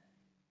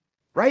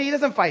 Right? He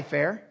doesn't fight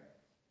fair.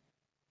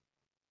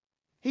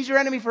 He's your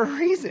enemy for a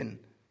reason.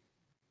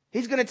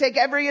 He's going to take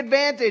every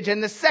advantage,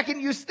 and the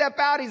second you step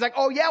out, he's like,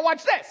 oh yeah,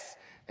 watch this.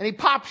 And he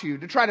pops you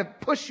to try to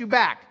push you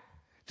back,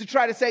 to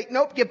try to say,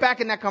 nope, get back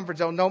in that comfort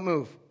zone, don't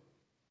move.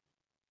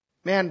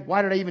 Man,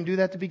 why did I even do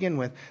that to begin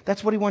with?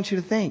 That's what he wants you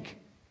to think.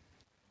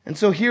 And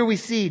so here we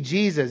see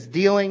Jesus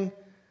dealing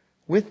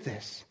with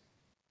this,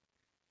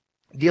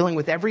 dealing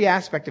with every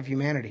aspect of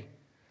humanity.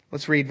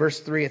 Let's read verse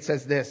 3. It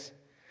says this.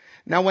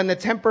 Now when the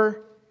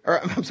tempter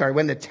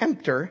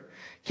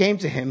came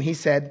to him, he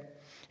said,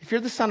 if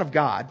you're the Son of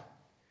God,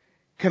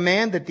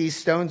 command that these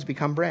stones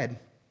become bread.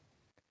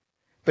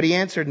 But he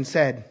answered and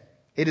said,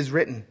 it is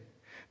written,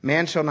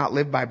 man shall not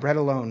live by bread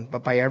alone,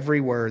 but by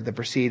every word that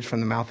proceeds from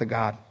the mouth of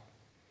God.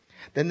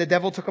 Then the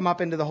devil took him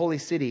up into the holy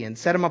city and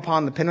set him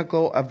upon the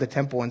pinnacle of the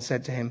temple and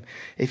said to him,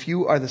 if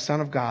you are the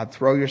Son of God,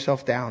 throw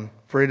yourself down,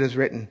 for it is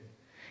written,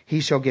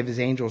 he shall give his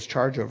angels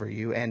charge over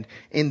you, and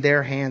in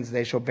their hands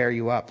they shall bear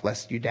you up,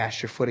 lest you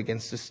dash your foot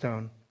against a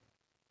stone.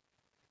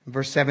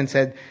 Verse 7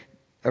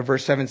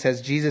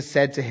 says, Jesus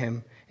said to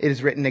him, it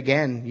is written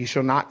again, you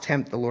shall not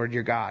tempt the Lord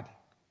your God.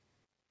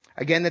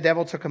 Again, the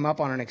devil took him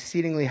up on an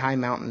exceedingly high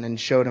mountain and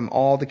showed him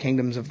all the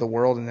kingdoms of the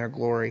world and their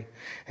glory.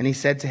 And he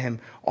said to him,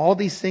 all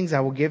these things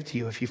I will give to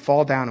you if you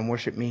fall down and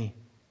worship me.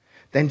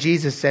 Then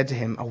Jesus said to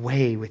him,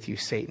 away with you,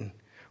 Satan,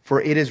 for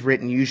it is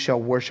written, you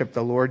shall worship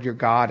the Lord your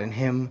God, and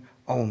him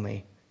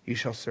only you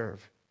shall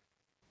serve.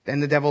 Then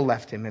the devil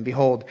left him, and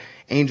behold,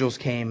 angels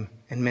came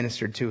and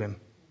ministered to him.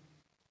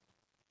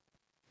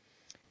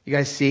 You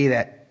guys see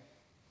that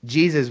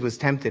Jesus was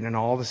tempted in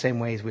all the same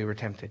ways we were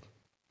tempted.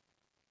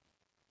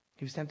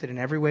 He was tempted in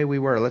every way we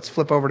were. Let's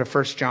flip over to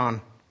 1 John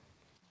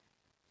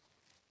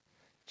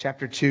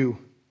chapter 2.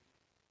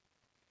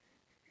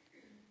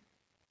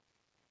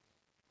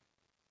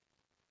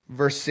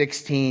 Verse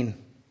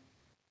 16.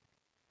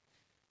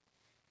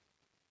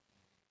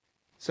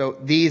 So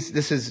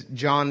this is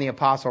John the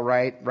Apostle,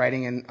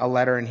 writing in a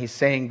letter, and he's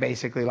saying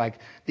basically like,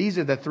 these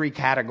are the three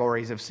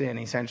categories of sin,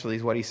 essentially,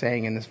 is what he's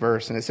saying in this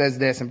verse. And it says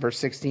this in verse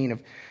 16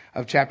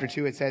 of chapter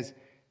 2. It says,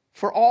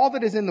 for all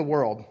that is in the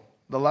world,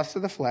 the lust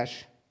of the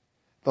flesh,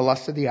 the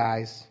lust of the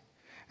eyes,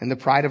 and the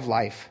pride of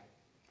life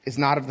is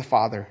not of the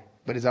Father,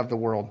 but is of the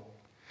world.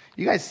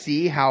 You guys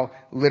see how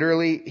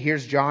literally,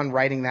 here's John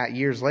writing that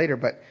years later,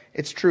 but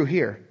it's true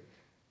here.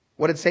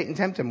 What did Satan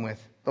tempt him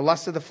with? The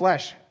lust of the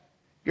flesh.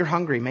 You're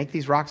hungry, make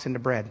these rocks into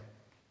bread.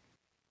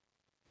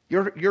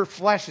 Your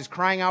flesh is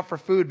crying out for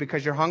food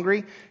because you're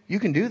hungry.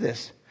 You can do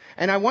this.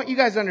 And I want you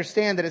guys to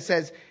understand that it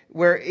says,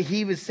 where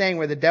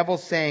the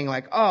devil's saying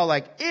like, oh,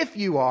 like if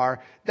you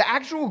are, the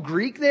actual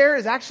Greek there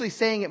is actually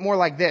saying it more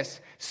like this,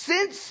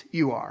 since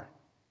you are.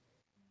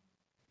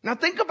 Now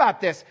think about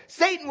this.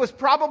 Satan was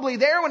probably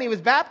there when he was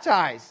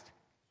baptized.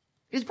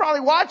 He's probably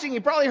watching. He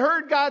probably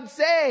heard God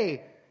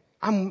say,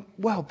 I'm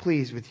well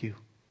pleased with you.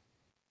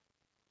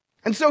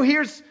 And so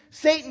here's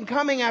Satan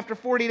coming after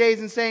 40 days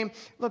and saying,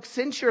 look,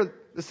 since you're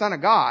the Son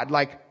of God,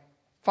 like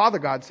Father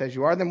God says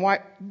you are, then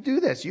why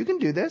do this? You can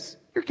do this.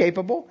 You're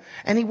capable.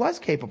 And he was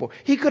capable.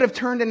 He could have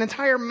turned an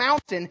entire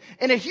mountain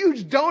in a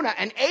huge donut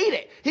and ate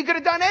it. He could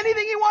have done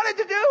anything he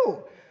wanted to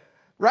do.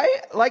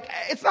 Right? Like,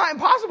 it's not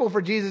impossible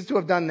for Jesus to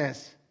have done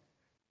this.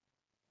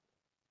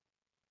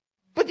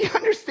 But you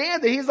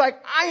understand that he's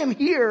like, I am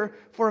here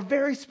for a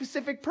very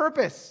specific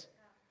purpose.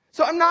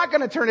 So I'm not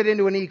going to turn it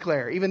into an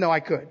eclair, even though I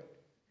could.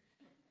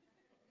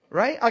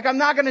 Right? Like, I'm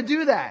not going to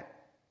do that.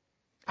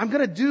 I'm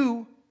going to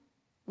do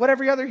what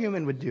every other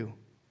human would do.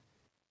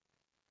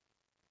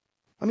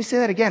 Let me say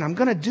that again. I'm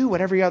going to do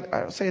what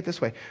I'll say it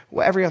this way,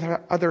 what every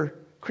other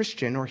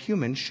Christian or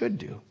human should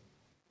do.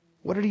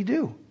 What did he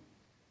do?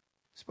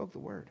 He spoke the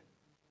word.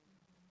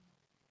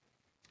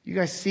 You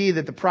guys see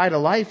that the pride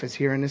of life is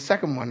here in the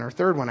second one, or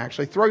third one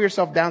actually. Throw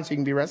yourself down so you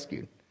can be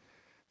rescued.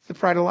 It's the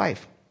pride of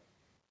life.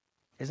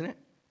 Isn't it?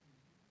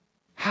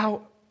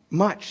 How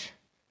much?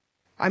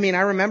 I mean,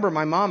 I remember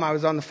my mom, I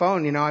was on the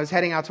phone, I was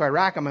heading out to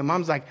Iraq, and my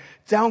mom's like,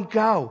 don't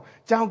go,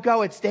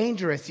 it's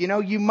dangerous,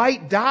 you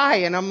might die.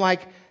 And I'm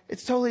like,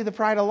 it's totally the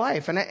pride of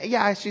life.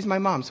 And she's my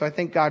mom, so I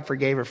think God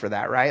forgave her for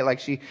that, right? Like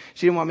she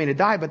didn't want me to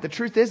die, but the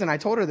truth is, and I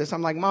told her this,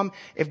 I'm like, Mom,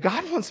 if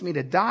God wants me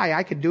to die,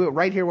 I could do it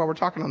right here while we're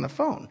talking on the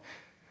phone,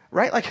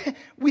 right? Like,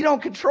 we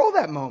don't control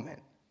that moment.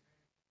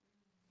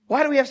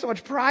 Why do we have so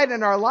much pride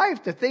in our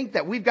life to think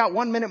that we've got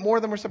 1 minute more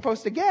than we're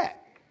supposed to get?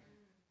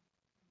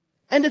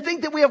 And to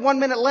think that we have 1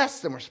 minute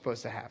less than we're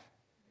supposed to have.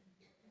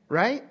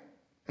 Right?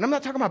 And I'm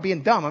not talking about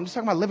being dumb. I'm just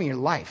talking about living your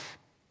life.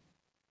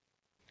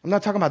 I'm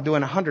not talking about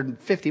doing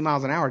 150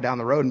 miles an hour down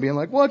the road and being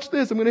like, watch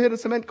this, I'm going to hit a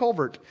cement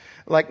culvert.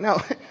 Like,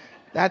 no,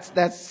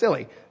 that's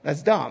silly.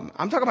 That's dumb.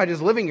 I'm talking about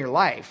just living your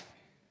life.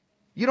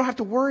 You don't have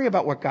to worry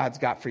about what God's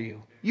got for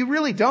you. You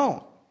really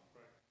don't.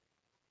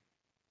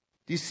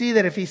 Do you see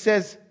that if he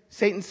says,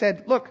 Satan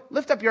said, look,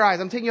 lift up your eyes.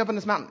 I'm taking you up on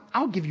this mountain.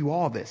 I'll give you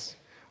all this.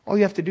 All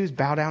you have to do is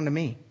bow down to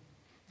me.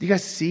 Do you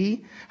guys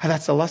see how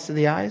that's the lust of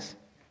the eyes?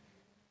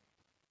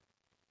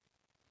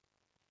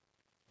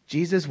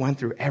 Jesus went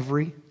through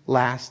every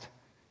last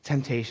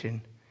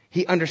temptation.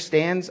 He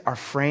understands our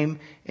frame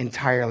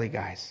entirely,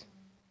 guys.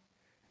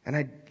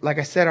 And like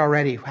I said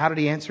already, how did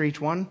he answer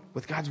each one?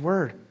 With God's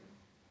word.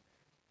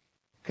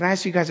 Can I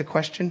ask you guys a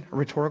question, a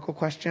rhetorical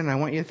question? I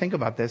want you to think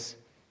about this.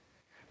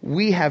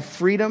 We have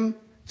freedom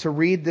to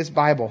read this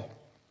Bible.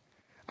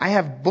 I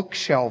have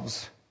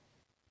bookshelves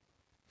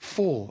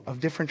full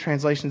of different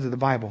translations of the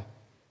Bible.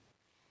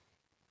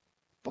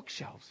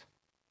 Bookshelves.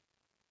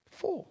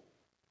 Full.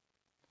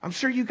 I'm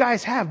sure you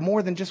guys have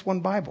more than just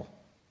one Bible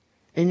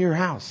in your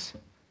house.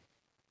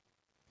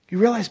 You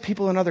realize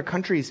people in other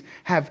countries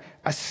have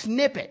a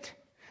snippet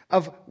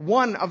of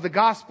one of the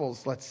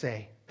Gospels, let's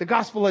say. The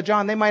Gospel of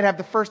John, they might have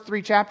the first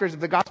 3 chapters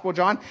of the Gospel of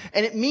John,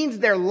 and it means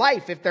their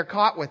life if they're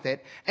caught with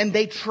it, and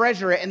they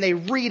treasure it, and they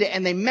read it,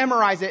 and they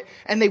memorize it,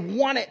 and they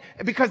want it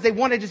because they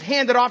want to just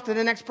hand it off to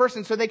the next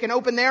person so they can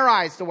open their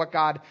eyes to what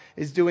God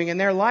is doing in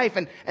their life,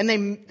 and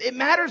it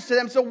matters to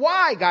them. So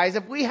why, guys,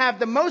 if we have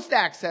the most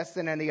access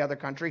than any other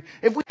country,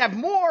 if we have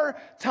more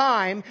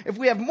time, if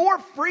we have more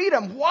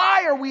freedom,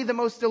 why are we the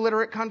most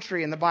illiterate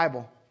country in the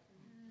Bible?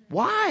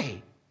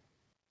 Why?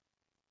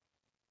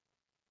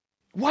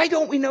 Why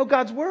don't we know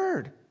God's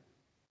word?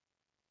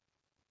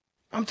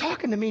 I'm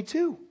talking to me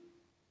too.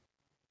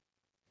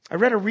 I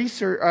read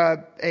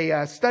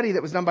a study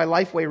that was done by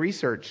Lifeway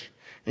Research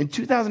in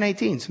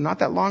 2018, so not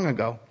that long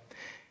ago.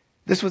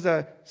 This was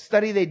a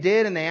study they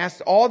did, and they asked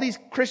all these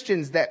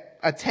Christians that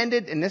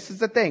attended, and this is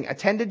the thing,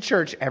 attended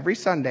church every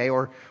Sunday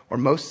or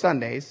most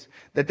Sundays,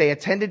 that they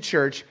attended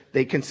church.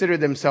 They considered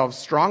themselves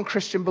strong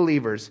Christian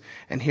believers.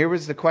 And here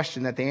was the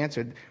question that they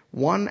answered.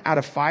 1 out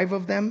of 5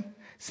 of them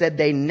said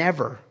they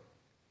never,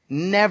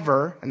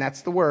 and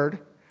that's the word,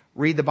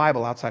 read the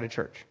Bible outside of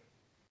church.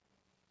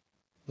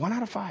 1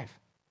 out of 5.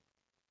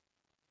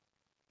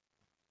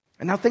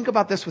 And now think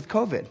about this with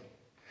COVID.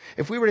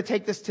 If we were to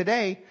take this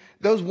today,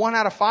 those 1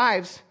 out of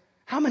 5s,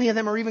 how many of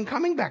them are even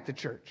coming back to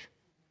church?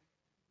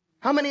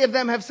 How many of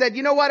them have said,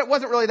 you know what, it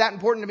wasn't really that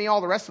important to me all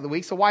the rest of the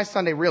week, so why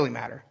Sunday really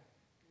matter?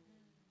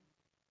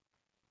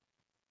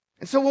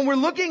 And so when we're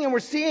looking and we're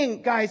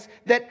seeing, guys,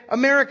 that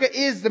America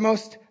is the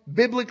most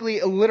biblically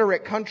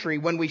illiterate country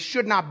when we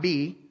should not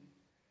be,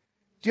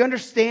 do you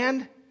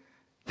understand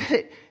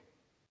that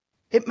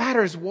it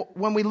matters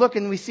when we look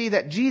and we see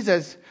that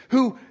Jesus,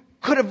 who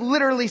could have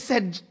literally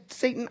said,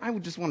 Satan, I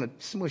would just want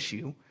to smush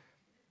you.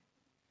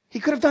 He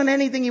could have done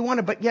anything he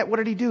wanted, but yet what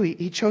did he do?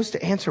 He chose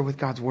to answer with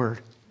God's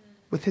word,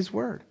 with his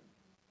word.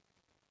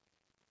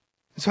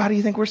 So how do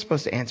you think we're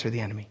supposed to answer the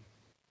enemy?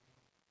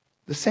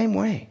 The same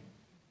way.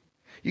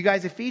 You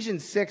guys,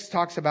 Ephesians 6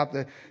 talks about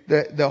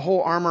the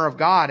whole armor of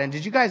God. And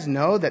did you guys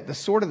know that the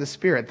sword of the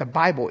Spirit, the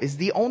Bible, is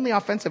the only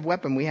offensive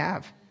weapon we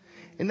have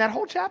in that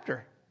whole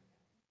chapter?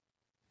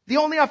 The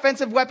only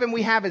offensive weapon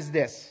we have is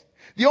this.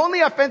 The only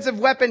offensive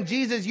weapon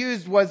Jesus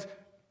used was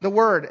the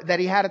word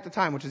that he had at the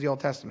time, which is the Old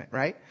Testament,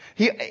 right?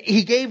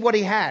 He gave what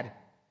he had.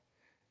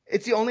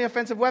 It's the only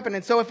offensive weapon.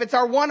 And so if it's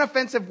our one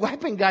offensive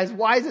weapon, guys,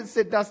 why does it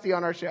sit dusty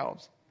on our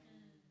shelves?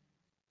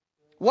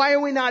 Why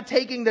are we not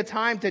taking the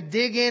time to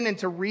dig in and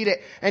to read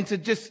it and to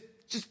just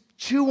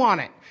chew on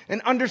it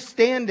and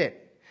understand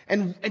it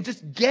and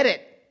just get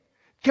it?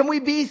 Can we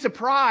be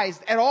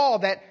surprised at all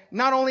that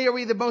not only are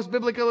we the most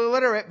biblically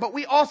illiterate, but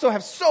we also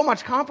have so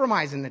much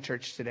compromise in the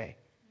church today?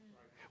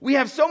 We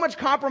have so much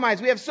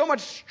compromise. We have so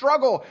much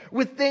struggle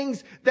with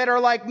things that are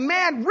like,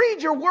 man,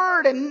 read your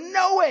word and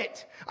know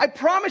it. I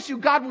promise you,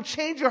 God will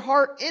change your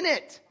heart in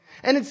it.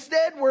 And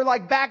instead, we're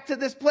like back to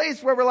this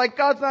place where we're like,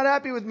 God's not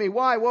happy with me.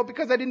 Why? Well,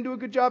 because I didn't do a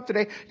good job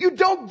today. You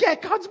don't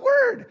get God's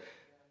word.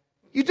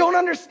 You don't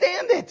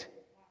understand it.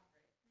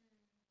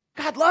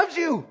 God loves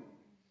you.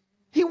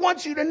 He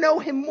wants you to know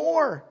him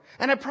more.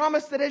 And I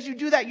promise that as you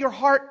do that, your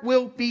heart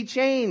will be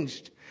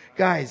changed.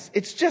 Guys,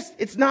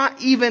 it's not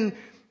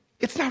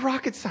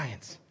rocket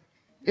science.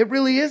 It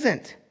really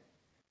isn't.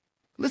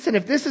 Listen,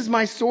 if this is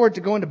my sword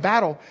to go into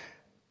battle,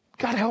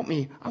 God help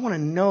me. I want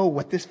to know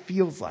what this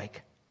feels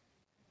like.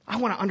 I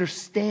want to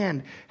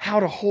understand how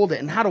to hold it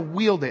and how to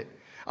wield it.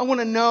 I want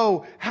to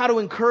know how to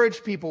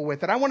encourage people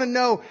with it. I want to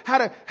know how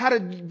to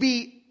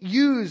be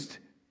used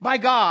by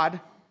God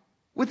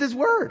with his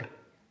word.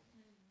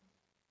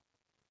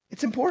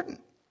 It's important.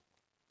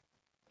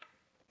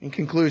 In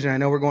conclusion, I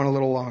know we're going a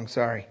little long,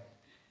 sorry.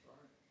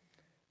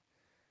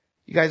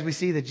 You guys, we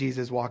see that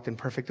Jesus walked in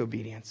perfect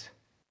obedience.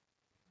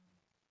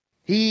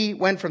 He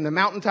went from the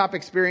mountaintop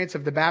experience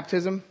of the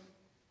baptism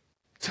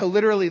to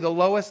literally the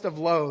lowest of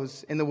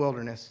lows in the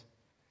wilderness.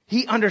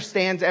 He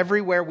understands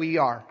everywhere we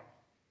are.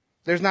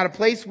 There's not a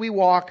place we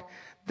walk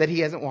that he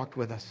hasn't walked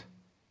with us.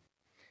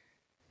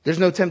 There's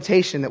no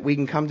temptation that we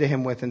can come to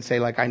him with and say,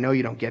 like, I know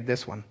you don't get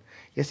this one.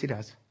 Yes, he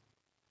does.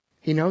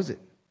 He knows it.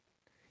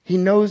 He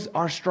knows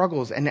our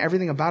struggles and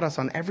everything about us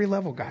on every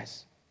level,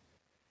 guys.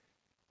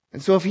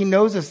 And so if he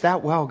knows us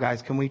that well,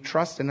 guys, can we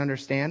trust and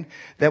understand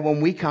that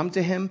when we come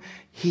to him,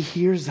 he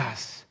hears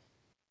us?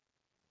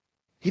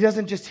 He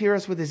doesn't just hear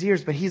us with his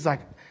ears, but he's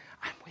like,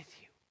 I'm with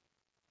you.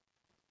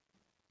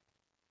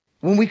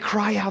 When we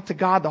cry out to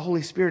God, the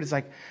Holy Spirit is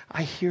like,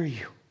 I hear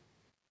you.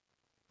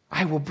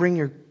 I will bring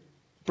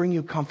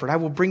you comfort. I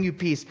will bring you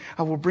peace.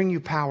 I will bring you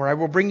power. I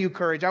will bring you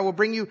courage. I will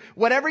bring you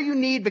whatever you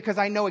need because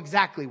I know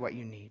exactly what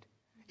you need.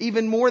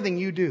 Even more than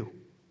you do.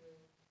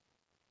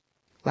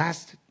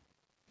 Last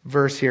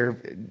verse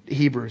here,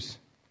 Hebrews.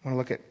 I want to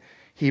look at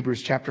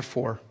Hebrews chapter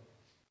 4,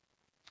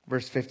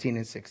 verse 15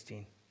 and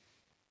 16.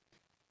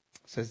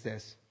 It says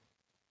this,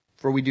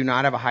 for we do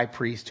not have a high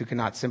priest who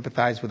cannot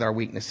sympathize with our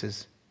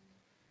weaknesses,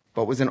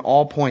 but was in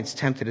all points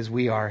tempted as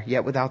we are,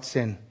 yet without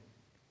sin.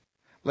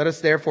 Let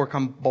us therefore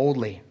come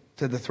boldly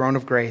to the throne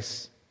of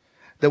grace,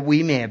 that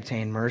we may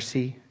obtain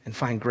mercy and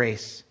find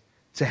grace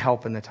to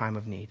help in the time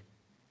of need.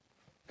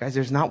 Guys,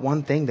 there's not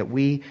one thing that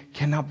we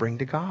cannot bring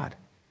to God.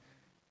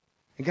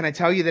 And can I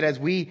tell you that as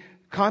we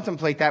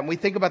contemplate that and we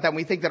think about that and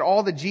we think that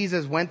all that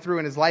Jesus went through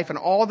in his life and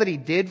all that he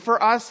did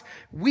for us,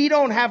 we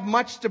don't have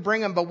much to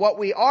bring him, but what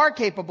we are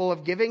capable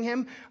of giving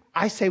him,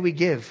 I say we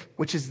give,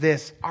 which is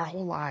this, our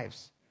whole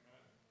lives.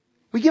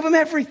 We give him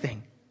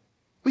everything.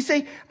 We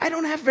say, I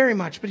don't have very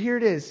much, but here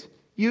it is.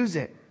 Use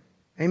it.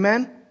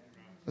 Amen?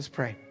 Let's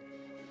pray.